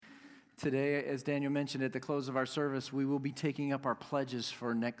Today, as Daniel mentioned at the close of our service, we will be taking up our pledges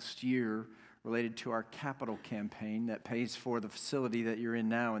for next year related to our capital campaign that pays for the facility that you're in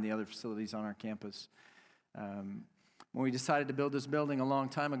now and the other facilities on our campus. When we decided to build this building a long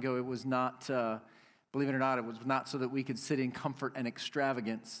time ago, it was not, believe it or not, it was not so that we could sit in comfort and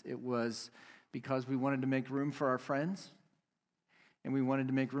extravagance. It was because we wanted to make room for our friends, and we wanted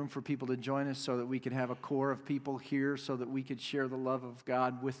to make room for people to join us so that we could have a core of people here so that we could share the love of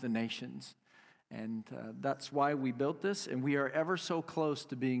God with the nations. And that's why we built this, and we are ever so close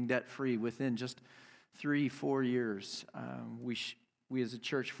to being debt-free within just 3-4 years. We as a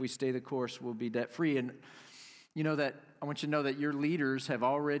church, if we stay the course, will be debt-free. And you know that I want you to know that your leaders have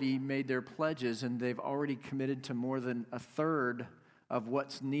already made their pledges, and they've already committed to more than a third of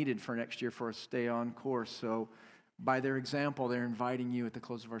what's needed for next year for us to stay on course. So by their example, they're inviting you at the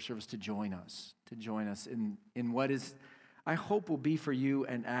close of our service to join us in what is, I hope, will be for you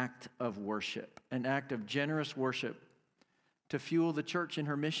an act of worship, an act of generous worship to fuel the church in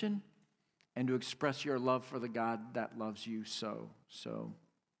her mission and to express your love for the God that loves you so. So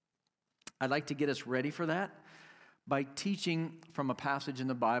I'd like to get us ready for that by teaching from a passage in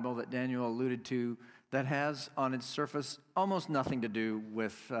the Bible that Daniel alluded to that has on its surface almost nothing to do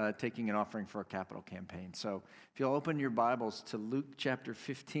with taking an offering for a capital campaign. So if you'll open your Bibles to Luke chapter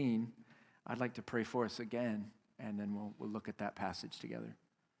 15, I'd like to pray for us again, and then we'll look at that passage together.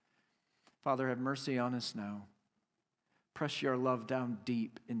 Father, have mercy on us now. Press your love down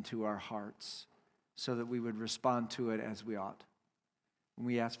deep into our hearts so that we would respond to it as we ought. And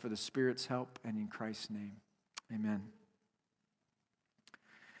we ask for the Spirit's help, and in Christ's name, amen.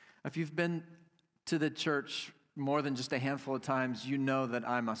 If you've been to the church more than just a handful of times, you know that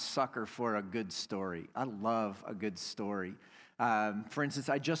I'm a sucker for a good story. I love a good story. For instance,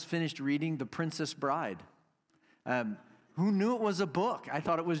 I just finished reading The Princess Bride. Who knew it was a book? I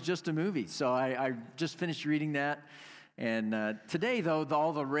thought it was just a movie. So I just finished reading that. And today, though,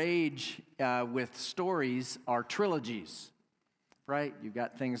 all the rage with stories are trilogies, right? You've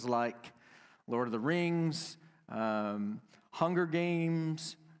got things like Lord of the Rings, Hunger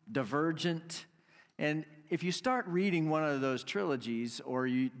Games, Divergent. And if you start reading one of those trilogies, or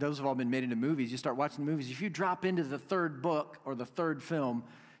those have all been made into movies, you start watching the movies, if you drop into the third book or the third film,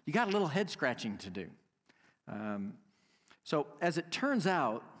 you got a little head scratching to do. So as it turns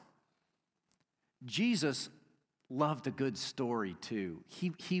out, Jesus loved a good story too.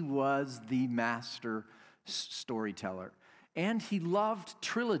 He was the master storyteller. And he loved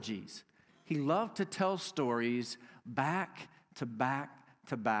trilogies. He loved to tell stories back to back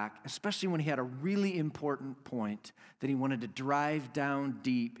to back, especially when he had a really important point that he wanted to drive down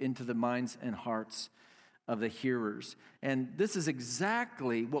deep into the minds and hearts of the hearers. And this is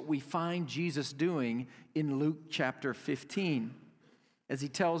exactly what we find Jesus doing in Luke chapter 15, as he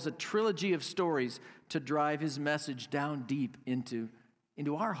tells a trilogy of stories to drive his message down deep into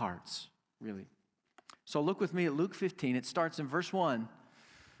our hearts, really. So look with me at Luke 15. It starts in verse 1.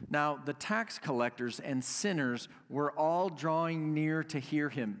 Now, the tax collectors and sinners were all drawing near to hear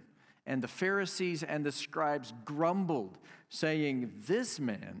him, and the Pharisees and the scribes grumbled, saying, "This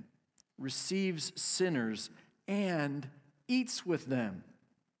man receives sinners and eats with them."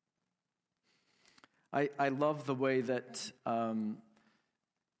 I love the way that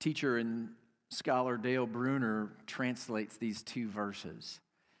teacher and scholar Dale Bruner translates these two verses.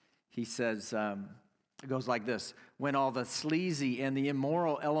 He says, it goes like this: when all the sleazy and the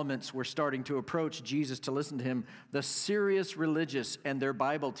immoral elements were starting to approach Jesus to listen to him, the serious religious and their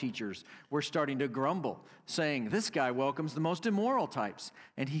Bible teachers were starting to grumble, saying, "This guy welcomes the most immoral types,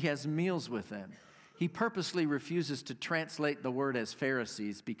 and he has meals with them." He purposely refuses to translate the word as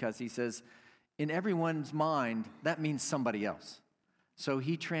Pharisees because he says, in everyone's mind, that means somebody else. So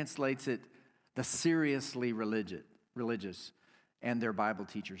he translates it the seriously religious and their Bible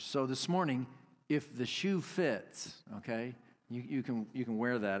teachers. So this morning, if the shoe fits, okay, you can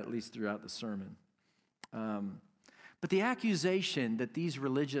wear that at least throughout the sermon. But the accusation that these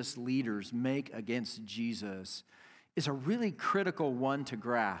religious leaders make against Jesus is a really critical one to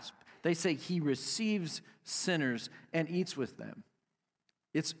grasp. They say he receives sinners and eats with them.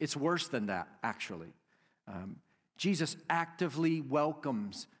 It's worse than that, actually. Jesus actively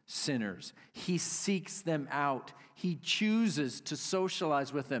welcomes sinners. He seeks them out. He chooses to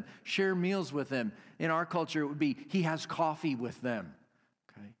socialize with them, share meals with them. In our culture, it would be he has coffee with them.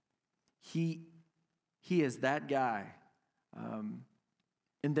 Okay, he is that guy.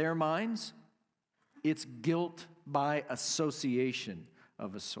 In their minds, it's guilt by association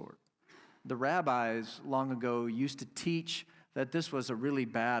of a sort. The rabbis long ago used to teach that this was a really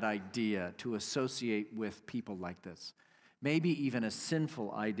bad idea to associate with people like this, maybe even a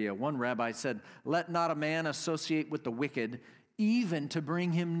sinful idea. One rabbi said, "Let not a man associate with the wicked, even to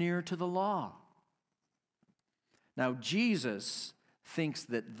bring him near to the law." Now, Jesus thinks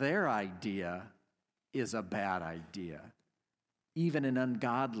that their idea is a bad idea, even an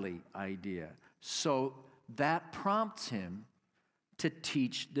ungodly idea. So that prompts him to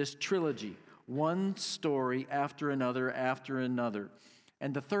teach this trilogy, one story after another after another.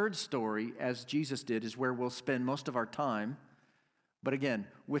 And the third story, as Jesus did, is where we'll spend most of our time. But again,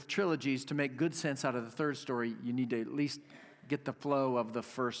 with trilogies, to make good sense out of the third story, you need to at least get the flow of the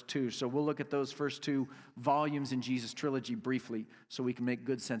first two. So we'll look at those first two volumes in Jesus' trilogy briefly so we can make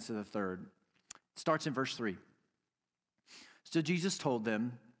good sense of the third. It starts in verse 3. So Jesus told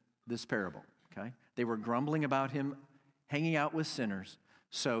them this parable, okay? They were grumbling about him hanging out with sinners,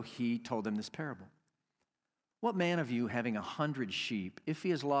 so he told them this parable. What man of you, having 100 sheep, if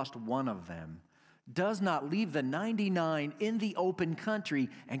he has lost one of them, does not leave the 99 in the open country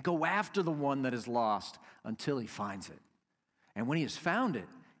and go after the one that is lost until he finds it? And when he has found it,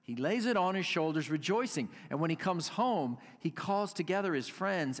 he lays it on his shoulders, rejoicing. And when he comes home, he calls together his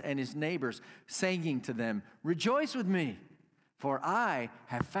friends and his neighbors, saying to them, "Rejoice with me, for I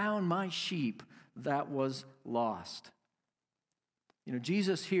have found my sheep that was lost." You know,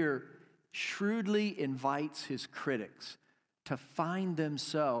 Jesus here shrewdly invites his critics to find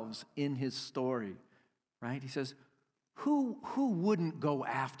themselves in his story, right? He says, who wouldn't go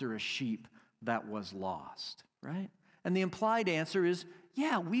after a sheep that was lost, right? And the implied answer is,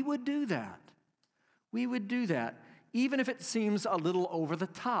 yeah, we would do that. We would do that, even if it seems a little over the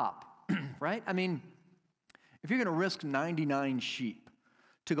top, right? I mean, if you're going to risk 99 sheep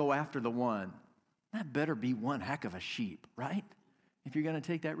to go after the one, that better be one heck of a sheep, right? If you're going to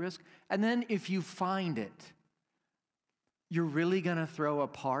take that risk. And then if you find it, you're really going to throw a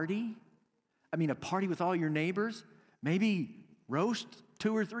party? I mean, a party with all your neighbors? Maybe roast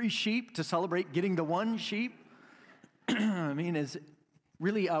 2 or 3 sheep to celebrate getting the one sheep? I mean, is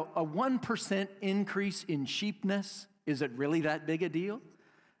really a 1% increase in sheepness, is it really that big a deal?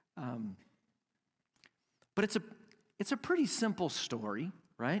 But it's a pretty simple story,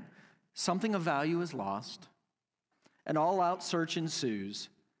 right? Something of value is lost. An all-out search ensues.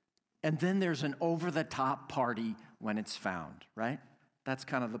 And then there's an over-the-top party when it's found, right? That's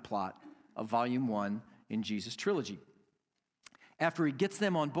kind of the plot of Volume 1 in Jesus' trilogy. After he gets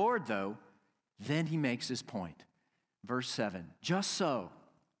them on board, though, then he makes his point. Verse 7, "Just so,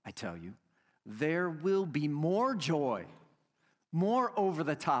 I tell you, there will be more joy, more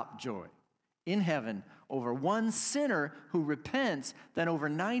over-the-top joy in heaven over one sinner who repents than over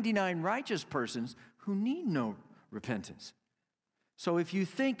 99 righteous persons who need no repentance." So if you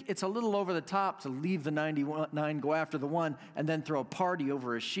think it's a little over the top to leave the 99, go after the one, and then throw a party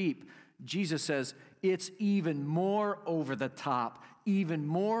over a sheep, Jesus says it's even more over the top, even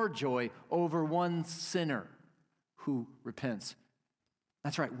more joy over one sinner who repents.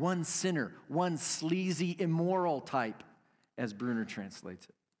 That's right, one sinner, one sleazy, immoral type, as Bruner translates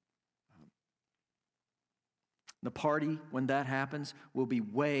it. The party, when that happens, will be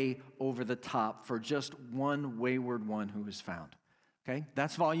way over the top for just one wayward one who is found. Okay,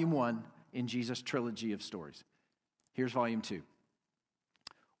 that's Volume 1 in Jesus' trilogy of stories. Here's Volume 2.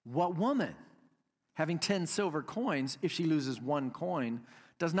 What woman, having 10 silver coins, if she loses one coin,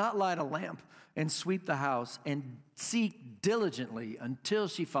 does not light a lamp and sweep the house and seek diligently until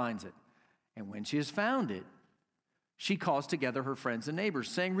she finds it? And when she has found it, she calls together her friends and neighbors,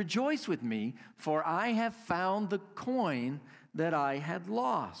 saying, "Rejoice with me, for I have found the coin that I had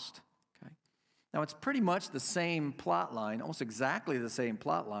lost." Okay. Now, it's pretty much the same plot line, almost exactly the same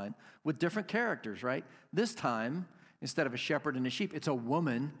plot line, with different characters, right? This time, instead of a shepherd and a sheep, it's a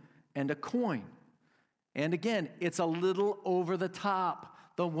woman and a coin. And again, it's a little over the top.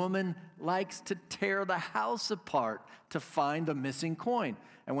 The woman likes to tear the house apart to find the missing coin.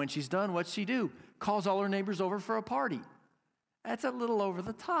 And when she's done, what's she do? Calls all her neighbors over for a party. That's a little over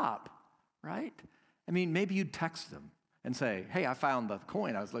the top, right? I mean, maybe you'd text them and say, "Hey, I found the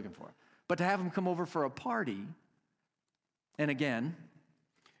coin I was looking for." But to have them come over for a party, and again,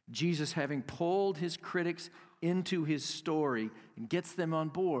 Jesus, having pulled his critics into his story and gets them on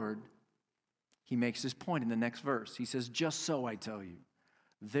board, he makes his point in the next verse. He says, "Just so, I tell you,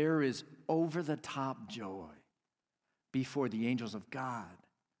 there is over-the-top joy before the angels of God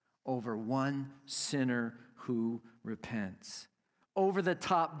over one sinner who repents."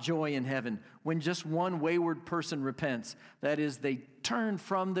 Over-the-top joy in heaven when just one wayward person repents. That is, they turn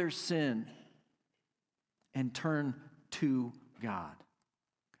from their sin and turn to God.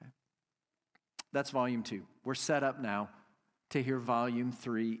 Okay? That's Volume 2. We're set up now to hear Volume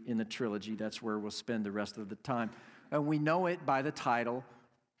 3 in the trilogy. That's where we'll spend the rest of the time. And we know it by the title,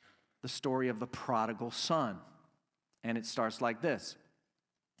 The Story of the Prodigal Son. And it starts like this.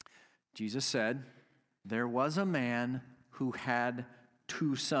 Jesus said, there was a man who had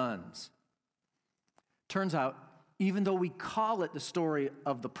 2 sons. Turns out, even though we call it the story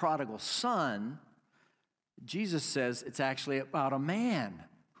of the prodigal son, Jesus says it's actually about a man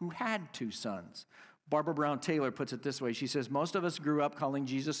who had 2 sons. Barbara Brown Taylor puts it this way. She says, most of us grew up calling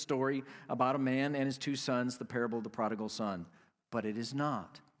Jesus' story about a man and his 2 sons the parable of the prodigal son, but it is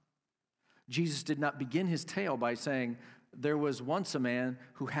not. Jesus did not begin his tale by saying, there was once a man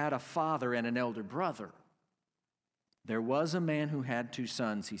who had a father and an elder brother. There was a man who had 2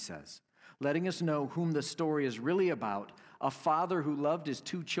 sons, he says, letting us know whom the story is really about, a father who loved his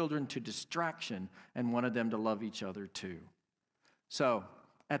 2 children to distraction and wanted them to love each other too. So,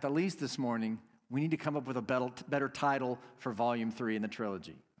 at the least this morning, we need to come up with a better title for Volume 3 in the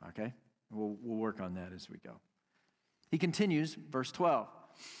trilogy, okay? We'll work on that as we go. He continues, verse 12.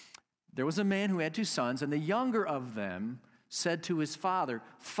 There was a man who had 2 sons, and the younger of them said to his father,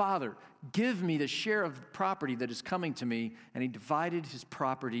 Father, give me the share of the property that is coming to me. And he divided his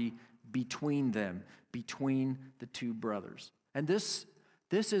property between them, between the 2 brothers. And this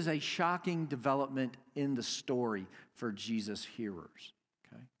is a shocking development in the story for Jesus' hearers.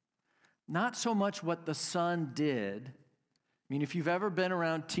 Okay? Not so much what the son did. I mean, if you've ever been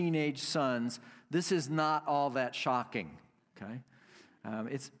around teenage sons, this is not all that shocking. Okay?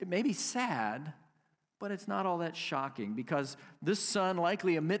 It may be sad, but it's not all that shocking because this son,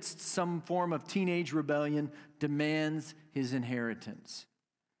 likely amidst some form of teenage rebellion, demands his inheritance.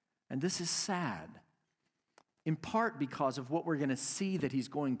 And this is sad, in part because of what we're going to see that he's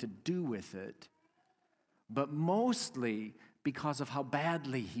going to do with it, but mostly because of how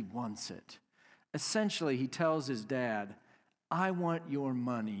badly he wants it. Essentially, he tells his dad, I want your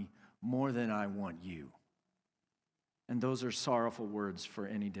money more than I want you. And those are sorrowful words for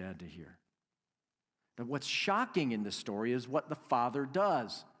any dad to hear. But what's shocking in the story is what the father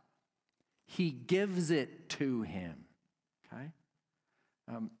does. He gives it to him, okay?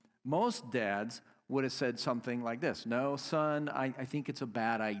 Most dads would have said something like this. No, son, I think it's a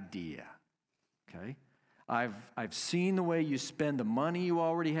bad idea, okay? I've seen the way you spend the money you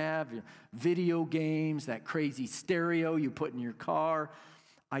already have, your video games, that crazy stereo you put in your car.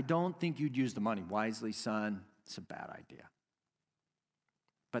 I don't think you'd use the money wisely, son. It's a bad idea.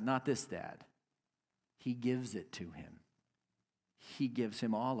 But not this dad. He gives it to him. He gives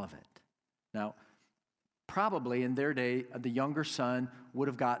him all of it. Now, probably in their day, the younger son would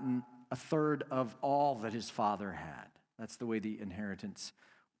have gotten a third of all that his father had. That's the way the inheritance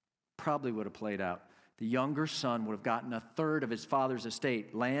probably would have played out. The younger son would have gotten a third of his father's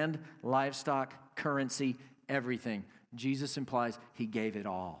estate, land, livestock, currency, everything. Jesus implies he gave it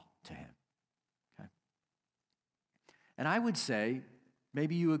all to him. Okay? And I would say,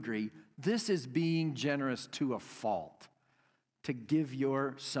 maybe you agree, this is being generous to a fault, to give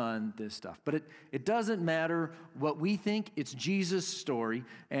your son this stuff. But it doesn't matter what we think. It's Jesus' story,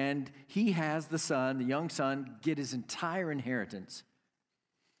 and he has the son, the young son, get his entire inheritance.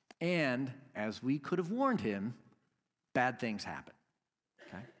 And, as we could have warned him, bad things happen.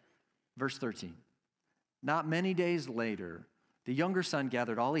 Okay? Verse 13. Not many days later, the younger son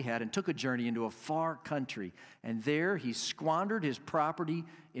gathered all he had and took a journey into a far country, and there he squandered his property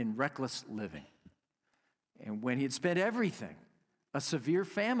in reckless living. And when he had spent everything, a severe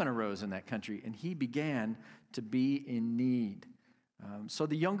famine arose in that country, and he began to be in need. So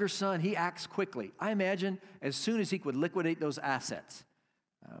the younger son, he acts quickly. I imagine as soon as he could liquidate those assets,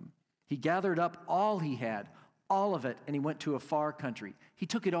 he gathered up all he had, all of it, and he went to a far country. He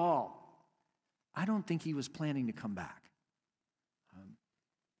took it all. I don't think he was planning to come back.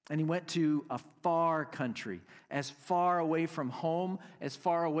 And he went to a far country, as far away from home, as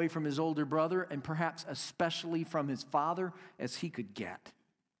far away from his older brother, and perhaps especially from his father as he could get.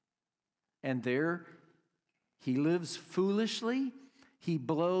 And there he lives foolishly. He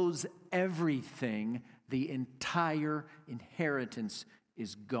blows everything. The entire inheritance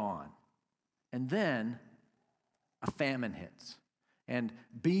is gone. And then a famine hits. And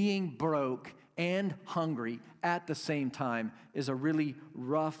being broke and hungry at the same time is a really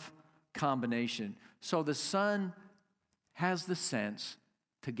rough combination. So the son has the sense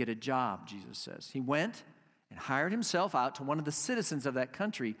to get a job, Jesus says. He went and hired himself out to one of the citizens of that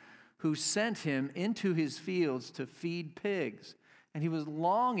country who sent him into his fields to feed pigs. And he was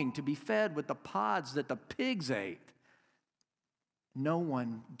longing to be fed with the pods that the pigs ate. No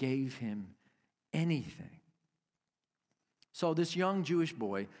one gave him anything. So this young Jewish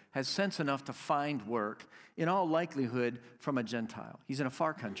boy has sense enough to find work, in all likelihood from a Gentile. He's in a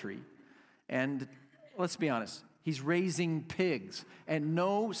far country. And let's be honest, He's raising pigs, and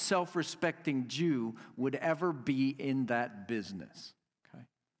no self-respecting Jew would ever be in that business. Okay?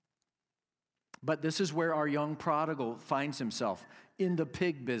 But this is where our young prodigal finds himself, in the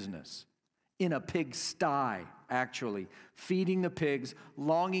pig business, in a pigsty, actually, feeding the pigs,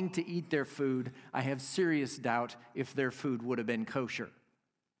 longing to eat their food. I have serious doubt if their food would have been kosher.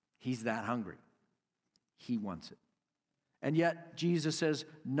 He's that hungry. He wants it. And yet, Jesus says,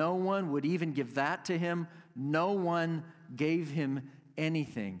 no one would even give that to him. No one gave him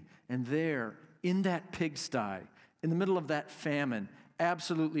anything. And there, in that pigsty, in the middle of that famine,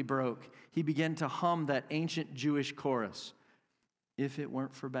 absolutely broke, he began to hum that ancient Jewish chorus. If it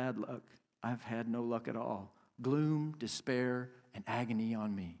weren't for bad luck, I've had no luck at all. Gloom, despair, and agony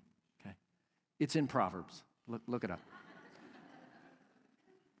on me. Okay? It's in Proverbs. Look it up.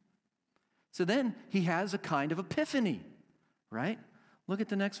 So then he has a kind of epiphany, right? Look at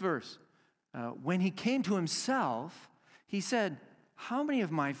the next verse. When he came to himself, he said, how many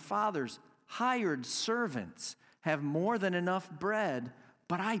of my father's hired servants have more than enough bread,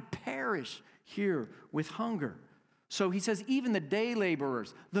 but I perish here with hunger? So he says, even the day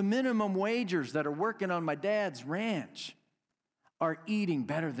laborers, the minimum wagers that are working on my dad's ranch are eating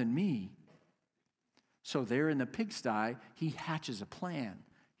better than me. So there in the pigsty, he hatches a plan.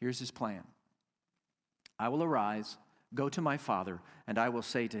 Here's his plan. I will arise, go to my father, and I will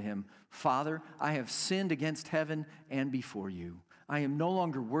say to him, Father, I have sinned against heaven and before you. I am no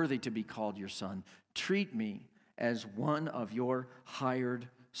longer worthy to be called your son. Treat me as one of your hired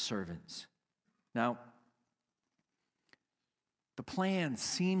servants. Now, the plan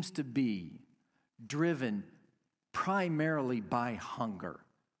seems to be driven primarily by hunger,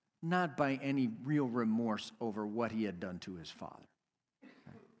 not by any real remorse over what he had done to his father.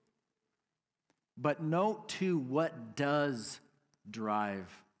 But note, too, what does drive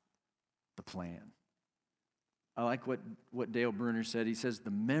the plan. I like what Dale Bruner said. He says,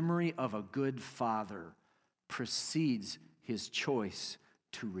 the memory of a good father precedes his choice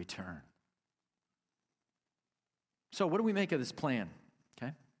to return. So what do we make of this plan?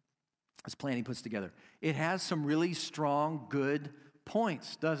 Okay, this plan he puts together. It has some really strong, good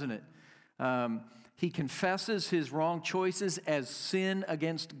points, doesn't it? He confesses his wrong choices as sin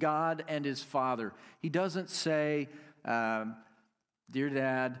against God and his father. He doesn't say, dear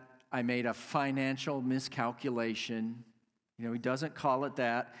Dad, I made a financial miscalculation. He doesn't call it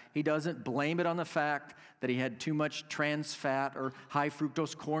that. He doesn't blame it on the fact that he had too much trans fat or high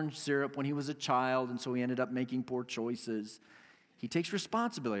fructose corn syrup when he was a child, and so he ended up making poor choices. He takes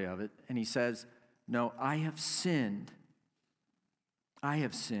responsibility of it, and he says, no, I have sinned. I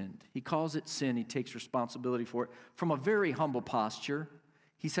have sinned. He calls it sin. He takes responsibility for it. From a very humble posture,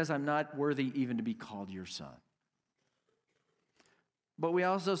 he says, I'm not worthy even to be called your son. But we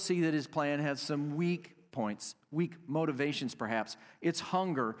also see that his plan has some weak points, weak motivations perhaps. It's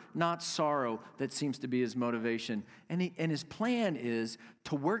hunger, not sorrow, that seems to be his motivation. And his plan is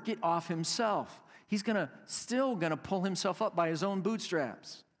to work it off himself. He's still going to pull himself up by his own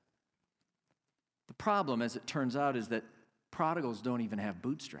bootstraps. The problem, as it turns out, is that prodigals don't even have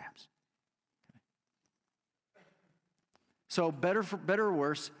bootstraps. So better or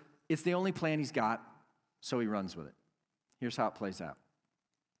worse, it's the only plan he's got, so he runs with it. Here's how it plays out.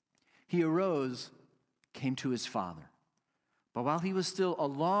 He arose, came to his father. But while he was still a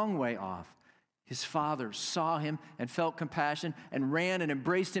long way off, his father saw him and felt compassion and ran and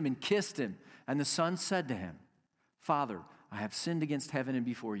embraced him and kissed him. And the son said to him, Father, I have sinned against heaven and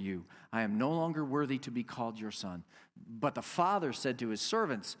before you. I am no longer worthy to be called your son. But the father said to his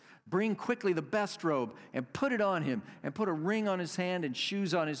servants, bring quickly the best robe and put it on him, and put a ring on his hand and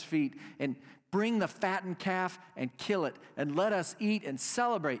shoes on his feet, and bring the fattened calf and kill it, and let us eat and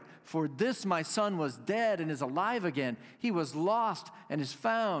celebrate. For this my son was dead and is alive again. He was lost and is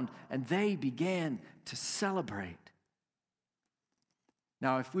found. And they began to celebrate.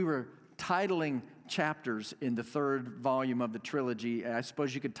 Now, if we were titling chapters in the third volume of the trilogy, I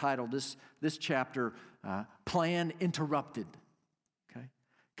suppose you could title this chapter Plan Interrupted, okay?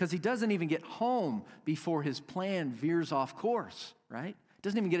 Because he doesn't even get home before his plan veers off course, right?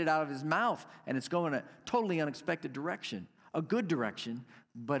 Doesn't even get it out of his mouth, and it's going a totally unexpected direction. A good direction,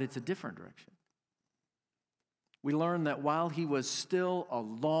 but it's a different direction. We learn that while he was still a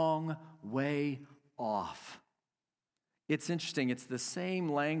long way off, it's interesting, it's the same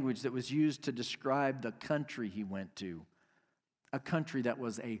language that was used to describe the country he went to, a country that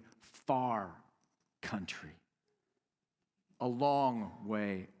was a far country, a long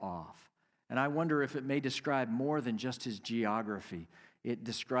way off. And I wonder if it may describe more than just his geography. It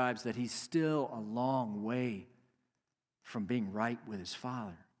describes that he's still a long way from being right with his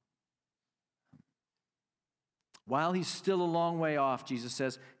father. While he's still a long way off, Jesus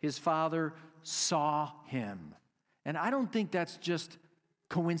says, his father saw him. And I don't think that's just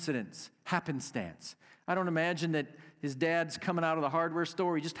coincidence, happenstance. I don't imagine that his dad's coming out of the hardware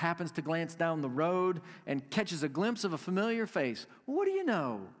store. He just happens to glance down the road and catches a glimpse of a familiar face. Well, what do you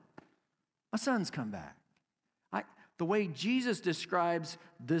know? My son's come back. The way Jesus describes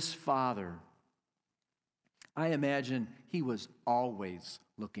this father, I imagine he was always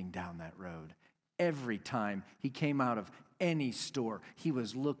looking down that road. Every time he came out of any store, he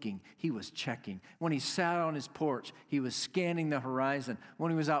was looking, he was checking. When he sat on his porch, he was scanning the horizon.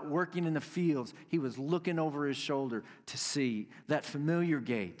 When he was out working in the fields, he was looking over his shoulder to see that familiar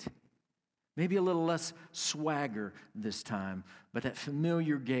gait. Maybe a little less swagger this time, but that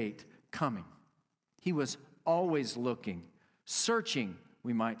familiar gait coming. He was always looking, searching,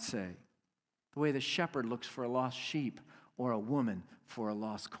 we might say, the way the shepherd looks for a lost sheep or a woman for a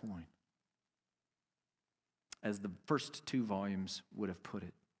lost coin, as the first 2 volumes would have put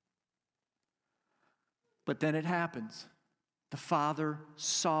it. But then it happens. The father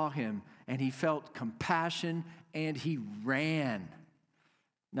saw him, and he felt compassion, and he ran.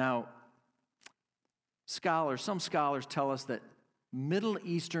 Now, some scholars tell us that Middle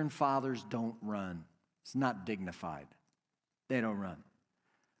Eastern fathers don't run. It's not dignified. They don't run.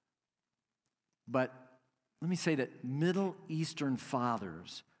 But let me say that Middle Eastern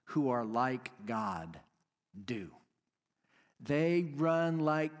fathers who are like God do. They run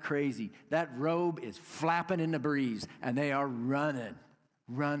like crazy. That robe is flapping in the breeze, and they are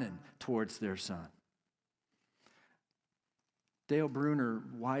running towards their son. Dale Bruner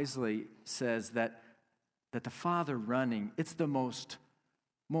wisely says that the father running, it's the most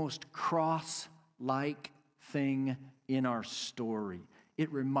cross-like thing in our story.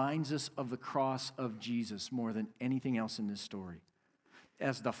 It reminds us of the cross of Jesus more than anything else in this story.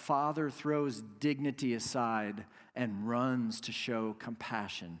 As the father throws dignity aside and runs to show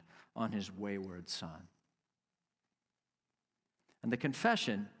compassion on his wayward son. And the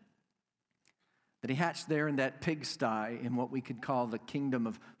confession that he hatched there in that pigsty in what we could call the kingdom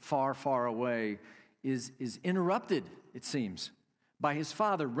of far, far away is interrupted, it seems, by his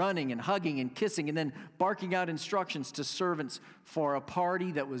father running and hugging and kissing and then barking out instructions to servants for a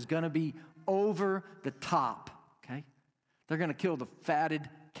party that was going to be over the top, okay? They're going to kill the fatted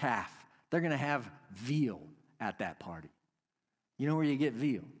calf. They're going to have veal at that party. You know where you get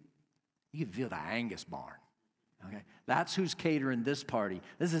veal? You get veal at the Angus barn, okay? That's who's catering this party.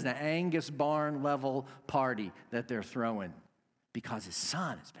 This is an Angus barn level party that they're throwing because his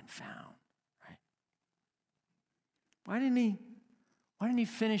son has been found, right? Why didn't he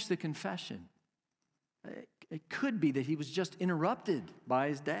finish the confession? It could be that he was just interrupted by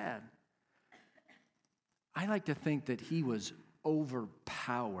his dad. I like to think that he was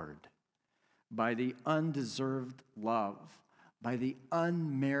overpowered by the undeserved love, by the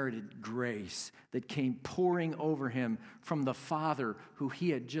unmerited grace that came pouring over him from the father who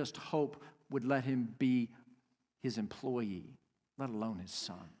he had just hoped would let him be his employee, let alone his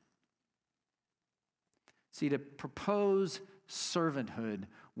son. See, to propose servanthood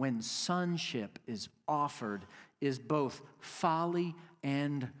when sonship is offered is both folly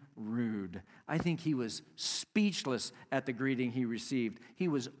and rude. I think he was speechless at the greeting he received. He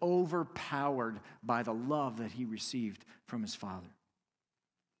was overpowered by the love that he received from his father.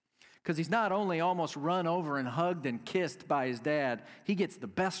 Because he's not only almost run over and hugged and kissed by his dad, he gets the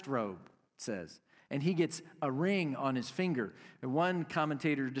best robe, it says. And he gets a ring on his finger. And one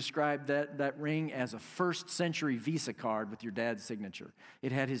commentator described that ring as a first-century Visa card with your dad's signature.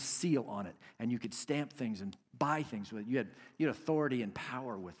 It had his seal on it, and you could stamp things and buy things with it. You had authority and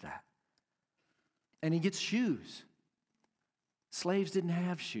power with that. And he gets shoes. Slaves didn't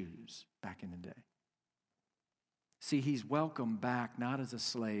have shoes back in the day. See, he's welcomed back not as a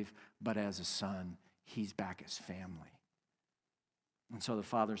slave, but as a son. He's back as family. And so the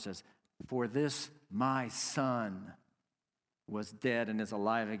father says, "For this my son was dead and is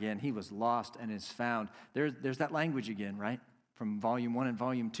alive again. He was lost and is found." There's that language again, right? From volume 1 and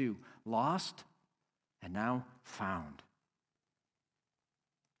volume 2. Lost and now found.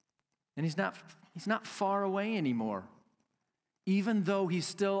 And he's not far away anymore. Even though he's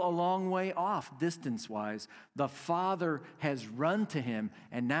still a long way off distance-wise, the father has run to him,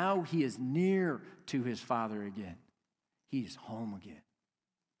 and now he is near to his father again. He is home again.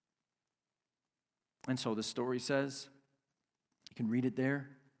 And so the story says, you can read it there,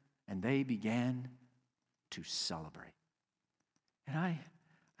 and they began to celebrate. And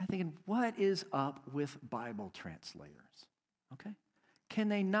I'm thinking, what is up with Bible translators? Okay? Can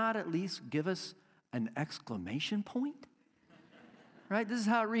they not at least give us an exclamation point? Right? This is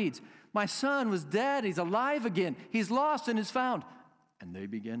how it reads. My son was dead. He's alive again. He's lost and is found. And they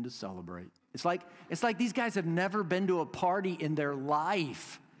begin to celebrate. It's like these guys have never been to a party in their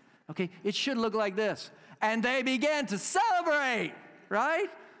life. Okay, it should look like this. And they began to celebrate, right?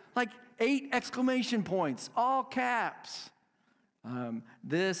 Like 8 exclamation points, all caps.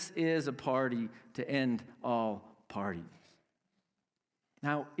 This is a party to end all parties.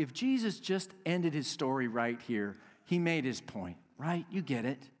 Now, if Jesus just ended his story right here, he made his point, right? You get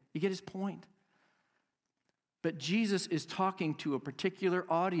it. You get his point. But Jesus is talking to a particular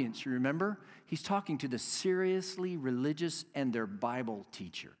audience, you remember? He's talking to the seriously religious and their Bible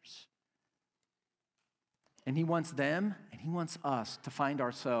teachers. And he wants them and he wants us to find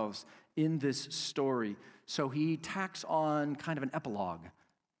ourselves in this story. So he tacks on kind of an epilogue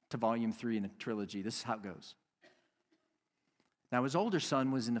to volume 3 in the trilogy. This is how it goes. Now his older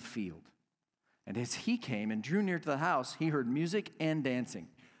son was in the field. And as he came and drew near to the house, he heard music and dancing.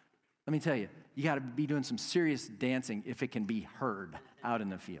 Let me tell you, you got to be doing some serious dancing if it can be heard out in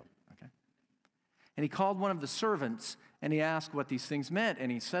the field. Okay? And he called one of the servants and he asked what these things meant.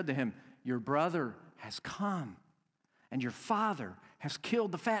 And he said to him, your brother has come and your father has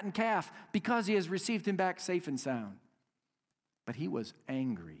killed the fattened calf because he has received him back safe and sound. But he was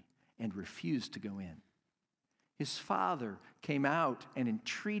angry and refused to go in. His father came out and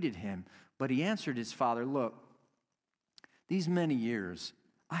entreated him, but he answered his father, look, these many years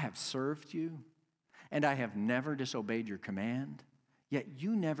I have served you, and I have never disobeyed your command, yet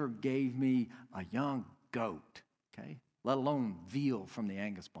you never gave me a young goat, okay, let alone veal from the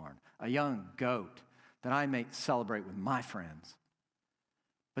Angus barn, a young goat that I may celebrate with my friends.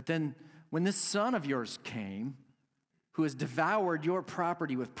 But then when this son of yours came, who has devoured your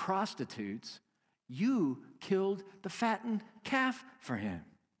property with prostitutes, you killed the fattened calf for him.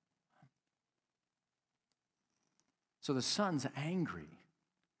 So the son's angry.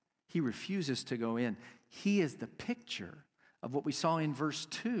 He refuses to go in. He is the picture of what we saw in verse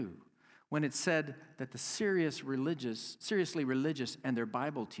 2 when it said that the seriously religious and their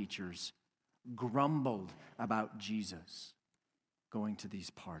Bible teachers grumbled about Jesus going to these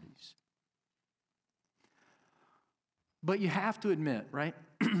parties. But you have to admit, right,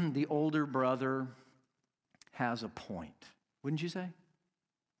 the older brother has a point, wouldn't you say?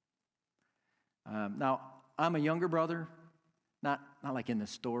 Now, I'm a younger brother, not like in the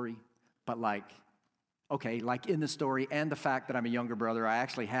story, but like in the story and the fact that I'm a younger brother. I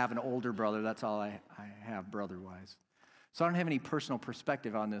actually have an older brother. That's all I have brother-wise. So I don't have any personal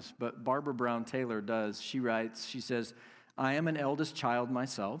perspective on this, but Barbara Brown Taylor does. She writes, she says, I am an eldest child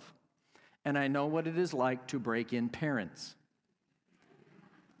myself, and I know what it is like to break in parents,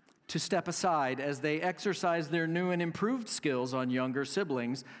 to step aside as they exercise their new and improved skills on younger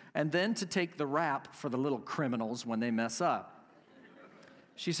siblings, and then to take the rap for the little criminals when they mess up.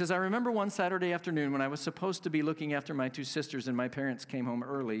 She says, I remember one Saturday afternoon when I was supposed to be looking after my 2 sisters and my parents came home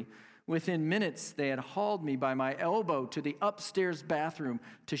early. Within minutes, they had hauled me by my elbow to the upstairs bathroom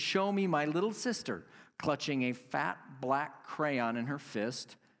to show me my little sister clutching a fat black crayon in her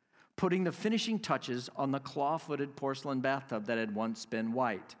fist, putting the finishing touches on the claw-footed porcelain bathtub that had once been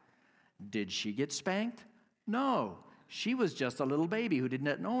white. Did she get spanked? No. She was just a little baby who did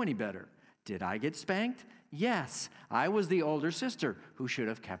not know any better. Did I get spanked? Yes. I was the older sister who should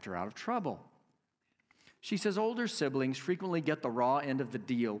have kept her out of trouble. She says older siblings frequently get the raw end of the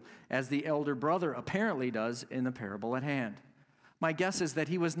deal, as the elder brother apparently does in the parable at hand. My guess is that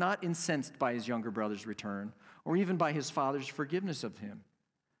he was not incensed by his younger brother's return, or even by his father's forgiveness of him,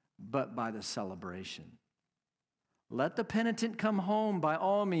 but by the celebration. Let the penitent come home by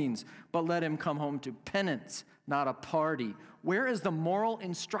all means, but let him come home to penance, not a party. Where is the moral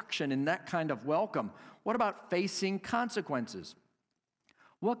instruction in that kind of welcome? What about facing consequences?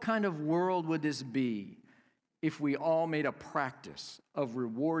 What kind of world would this be if we all made a practice of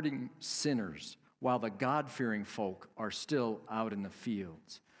rewarding sinners while the God-fearing folk are still out in the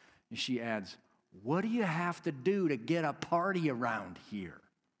fields? And she adds, what do you have to do to get a party around here?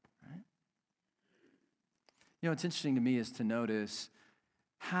 You know, what's interesting to me is to notice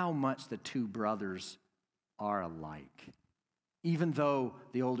how much the 2 brothers are alike, even though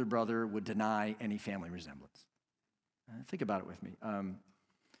the older brother would deny any family resemblance. Think about it with me.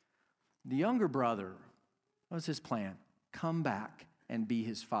 The younger brother, what was his plan? Come back and be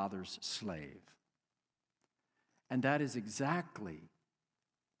his father's slave. And that is exactly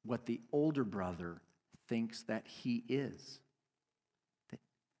what the older brother thinks that he is.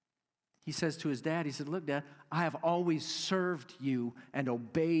 He says to his dad, he said, look, Dad, I have always served you and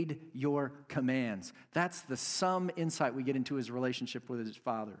obeyed your commands. That's the some insight we get into his relationship with his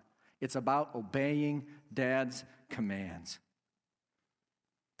father. It's about obeying Dad's commands.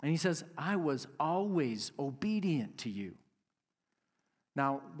 And he says, I was always obedient to you.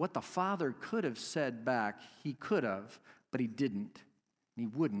 Now, what the father could have said back, he could have, but he didn't. And he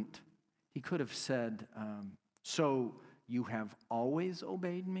wouldn't. He could have said, so you have always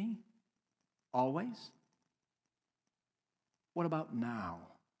obeyed me? Always? What about now?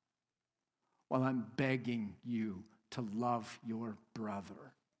 While I'm begging you to love your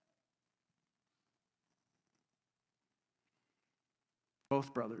brother.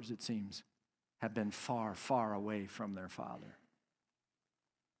 Both brothers, it seems, have been far, far away from their father.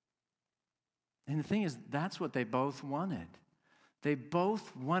 And the thing is, that's what they both wanted. They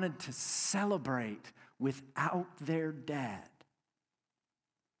both wanted to celebrate without their dad.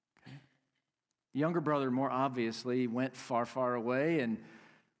 Okay? The younger brother, more obviously, went far, far away and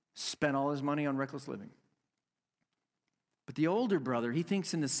spent all his money on reckless living. But the older brother, he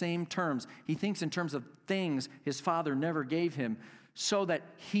thinks in the same terms. He thinks in terms of things his father never gave him so that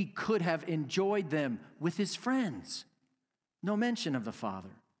he could have enjoyed them with his friends. No mention of the father.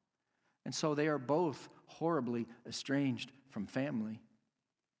 And so they are both horribly estranged from family.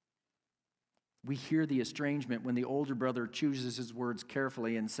 We hear the estrangement when the older brother chooses his words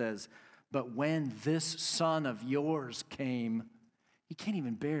carefully and says, but when this son of yours came, he can't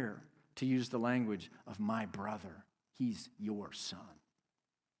even bear to use the language of my brother. He's your son.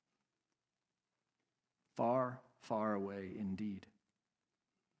 Far, far away indeed.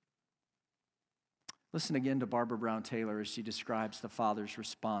 Listen again to Barbara Brown Taylor as she describes the father's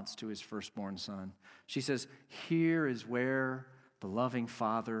response to his firstborn son. She says, here is where the loving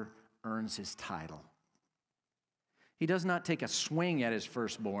father earns his title. He does not take a swing at his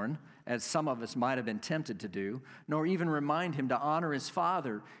firstborn, as some of us might have been tempted to do, nor even remind him to honor his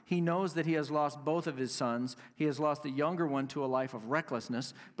father. He knows that he has lost both of his sons. He has lost the younger one to a life of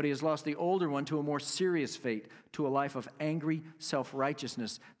recklessness, but he has lost the older one to a more serious fate, to a life of angry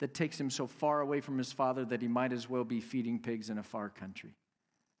self-righteousness that takes him so far away from his father that he might as well be feeding pigs in a far country.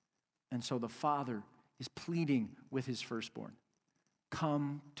 And so the father is pleading with his firstborn,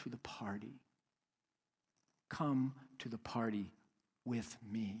 come to the party. Come to the party with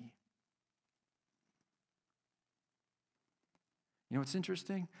me. You know what's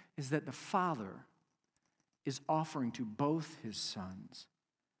interesting is that the father is offering to both his sons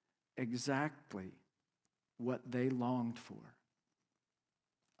exactly what they longed for,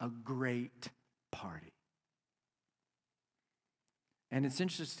 a great party. And it's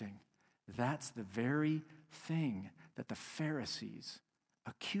interesting, that's the very thing that the Pharisees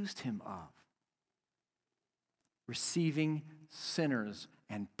accused him of. Receiving sinners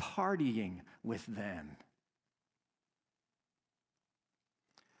and partying with them.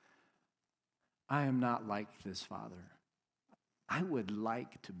 I am not like this father. I would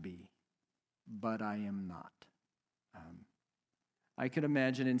like to be, but I am not. I could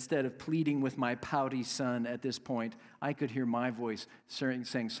imagine instead of pleading with my pouty son at this point, I could hear my voice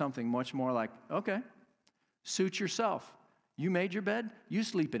saying something much more like, okay, suit yourself. You made your bed, you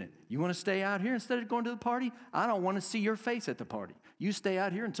sleep in it. You want to stay out here instead of going to the party? I don't want to see your face at the party. You stay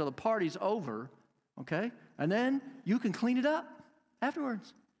out here until the party's over, okay? And then you can clean it up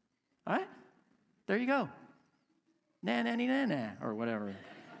afterwards. All right? There you go. Na, or whatever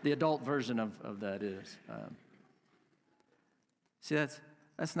the adult version of that is. See,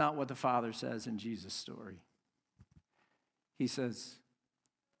 that's not what the Father says in Jesus' story. He says,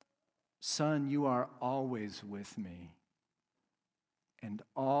 son, you are always with me, and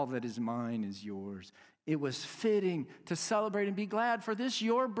all that is mine is yours. It was fitting to celebrate and be glad, for this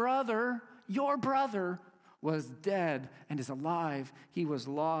your brother was dead and is alive. He was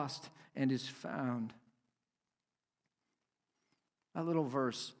lost and is found. That little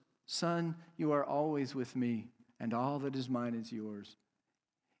verse, son, you are always with me, and all that is mine is yours.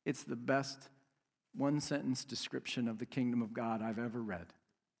 It's the best one-sentence description of the kingdom of God I've ever read.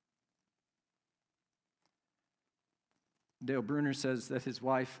 Dale Bruner says that his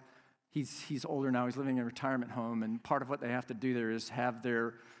wife, he's older now, he's living in a retirement home, and part of what they have to do there is have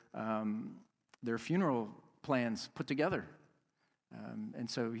their funeral plans put together. And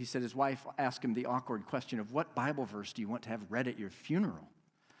so he said his wife asked him the awkward question of, what Bible verse do you want to have read at your funeral?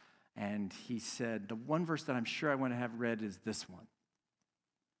 And he said, the one verse that I'm sure I want to have read is this one.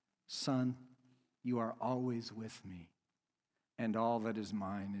 Son, you are always with me, and all that is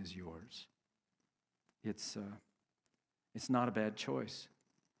mine is yours. It's not a bad choice,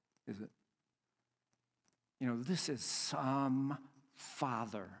 is it? You know, this is some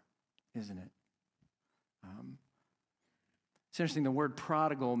father, isn't it? It's interesting, the word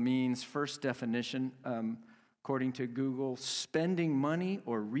prodigal means, first definition, according to Google, spending money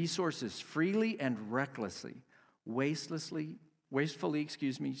or resources freely and recklessly, wastelessly, wastefully,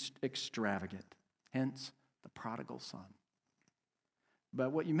 extravagant. Hence, the prodigal son.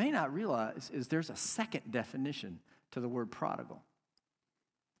 But what you may not realize is there's a second definition to the word prodigal.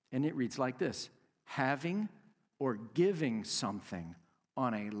 And it reads like this: having or giving something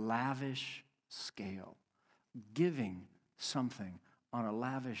on a lavish scale. Giving something on a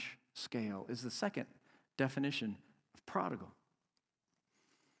lavish scale is the second definition of prodigal.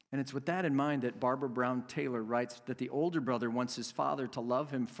 And it's with that in mind that Barbara Brown Taylor writes that the older brother wants his father to love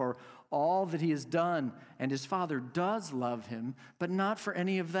him for all that he has done, and his father does love him, but not for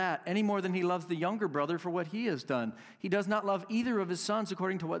any of that, any more than he loves the younger brother for what he has done. He does not love either of his sons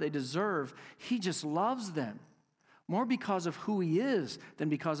according to what they deserve. He just loves them, more because of who he is than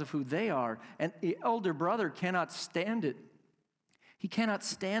because of who they are. And the elder brother cannot stand it. He cannot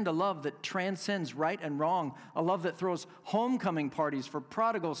stand a love that transcends right and wrong, a love that throws homecoming parties for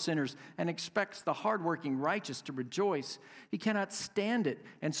prodigal sinners and expects the hardworking righteous to rejoice. He cannot stand it,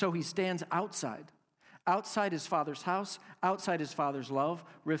 and so he stands outside his father's house, outside his father's love,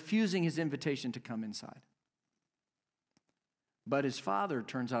 refusing his invitation to come inside. But his father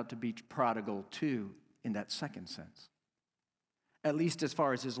turns out to be prodigal too, in that second sense. At least as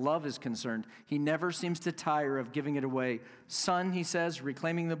far as his love is concerned, he never seems to tire of giving it away. Son, he says,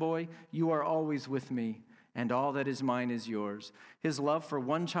 reclaiming the boy, you are always with me, and all that is mine is yours. His love for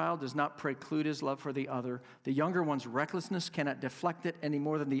one child does not preclude his love for the other. The younger one's recklessness cannot deflect it any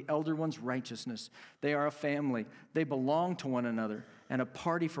more than the elder one's righteousness. They are a family. They belong to one another, and a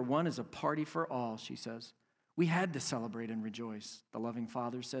party for one is a party for all, she says. We had to celebrate and rejoice, the loving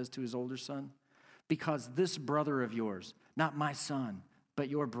father says to his older son, because this brother of yours, not my son, but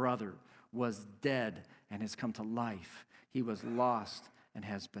your brother, was dead and has come to life. He was lost and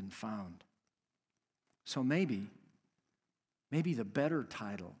has been found. So maybe the better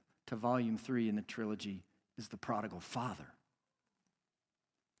title to volume 3 in the trilogy is The Prodigal Father.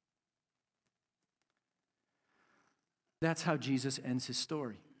 That's how Jesus ends his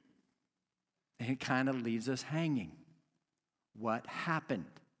story. And it kind of leaves us hanging. What happened?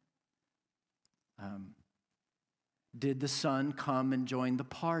 Did the son come and join the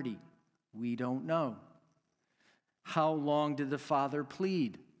party? We don't know. How long did the father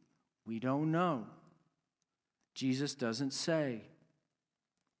plead? We don't know. Jesus doesn't say.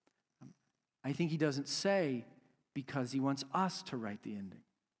 I think he doesn't say because he wants us to write the ending.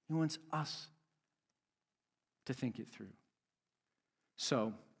 He wants us to think it through.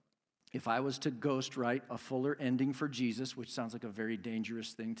 So, if I was to ghostwrite a fuller ending for Jesus, which sounds like a very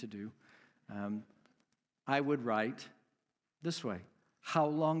dangerous thing to do, I would write this way: how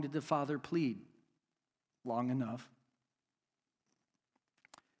long did the father plead? Long enough.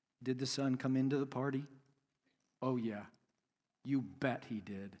 Did the son come into the party? Oh yeah, you bet he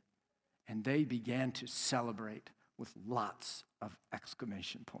did. And they began to celebrate with lots of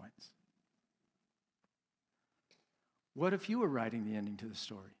exclamation points. What if you were writing the ending to the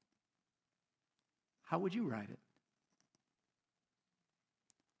story? How would you write it?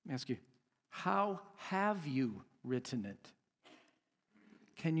 Let me ask you, how have you written it?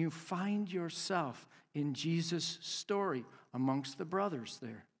 Can you find yourself in Jesus' story amongst the brothers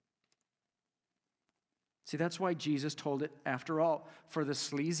there? See, that's why Jesus told it, after all, for the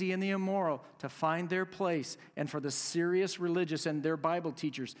sleazy and the immoral to find their place, and for the serious religious and their Bible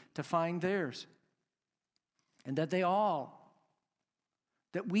teachers to find theirs. And that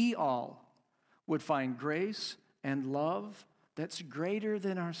we all would find grace and love that's greater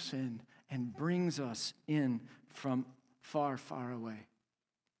than our sin and brings us in from far, far away.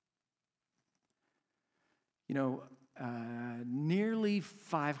 You know, nearly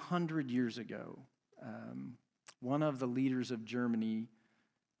 500 years ago, one of the leaders of Germany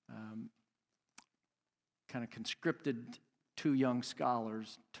kind of conscripted 2 young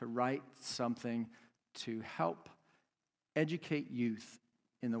scholars to write something to help educate youth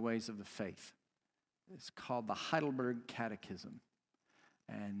in the ways of the faith. It's called the Heidelberg Catechism.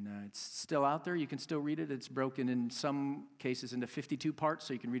 And it's still out there. You can still read it. It's broken in some cases into 52 parts,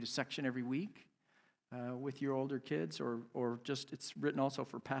 so you can read a section every week with your older kids, or just it's written also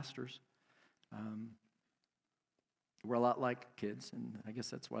for pastors. We're a lot like kids, and I guess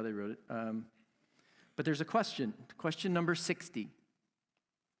that's why they wrote it. But there's a question number 60.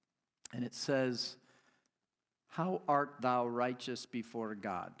 And it says, how art thou righteous before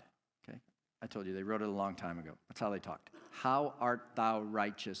God? Okay, I told you they wrote it a long time ago. That's how they talked. How art thou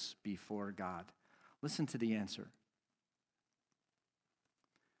righteous before God? Listen to the answer.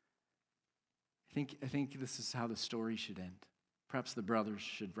 I think this is how the story should end. Perhaps the brothers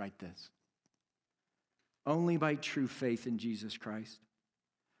should write this. Only by true faith in Jesus Christ.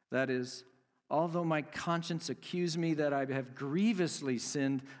 That is, Although my conscience accuse me that I have grievously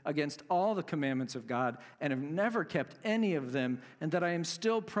sinned against all the commandments of God and have never kept any of them, and that I am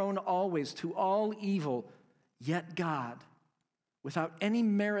still prone always to all evil, yet God, without any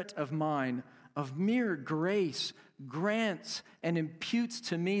merit of mine, of mere grace, grants and imputes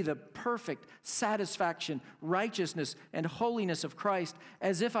to me the perfect satisfaction, righteousness, and holiness of Christ,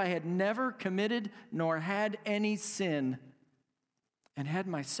 as if I had never committed nor had any sin, and had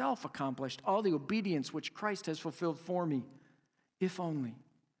myself accomplished all the obedience which Christ has fulfilled for me. If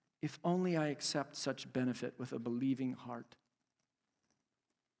only I accept such benefit with a believing heart.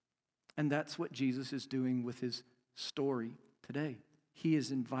 And that's what Jesus is doing with his story today. He is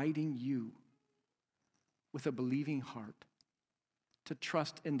inviting you with a believing heart to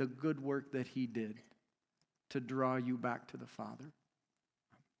trust in the good work that he did to draw you back to the Father.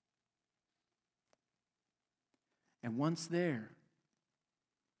 And once there,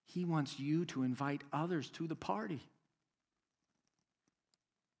 he wants you to invite others to the party.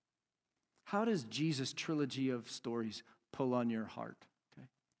 How does Jesus' trilogy of stories pull on your heart? Okay?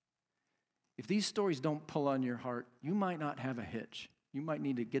 If these stories don't pull on your heart, you might not have a hitch. You might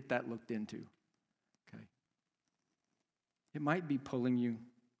need to get that looked into. Okay? It might be pulling you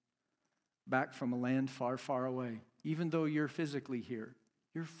back from a land far, far away. Even though you're physically here,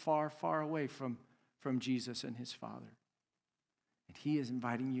 you're far, far away from Jesus and his Father. And he is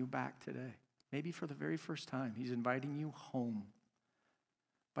inviting you back today. Maybe for the very first time, he's inviting you home.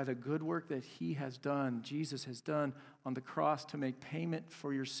 By the good work that he has done, Jesus has done on the cross to make payment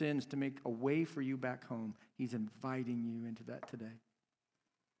for your sins, to make a way for you back home. He's inviting you into that today.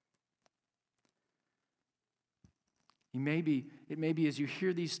 It may be as you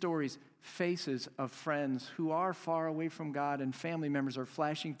hear these stories, faces of friends who are far away from God and family members are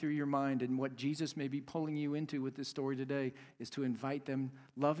flashing through your mind, and what Jesus may be pulling you into with this story today is to invite them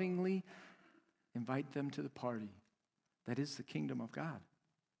lovingly, invite them to the party. That is the kingdom of God.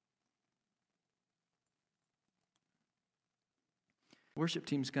 Worship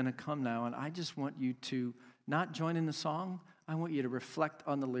team's going to come now, and I just want you to not join in the song. I want you to reflect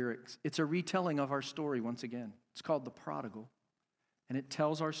on the lyrics. It's a retelling of our story once again. It's called The Prodigal, and it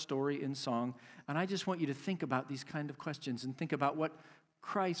tells our story in song. And I just want you to think about these kind of questions and think about what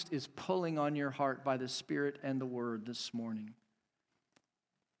Christ is pulling on your heart by the Spirit and the Word this morning.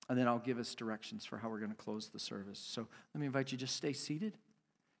 And then I'll give us directions for how we're going to close the service. So let me invite you, just stay seated.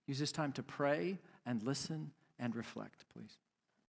 Use this time to pray and listen and reflect, please.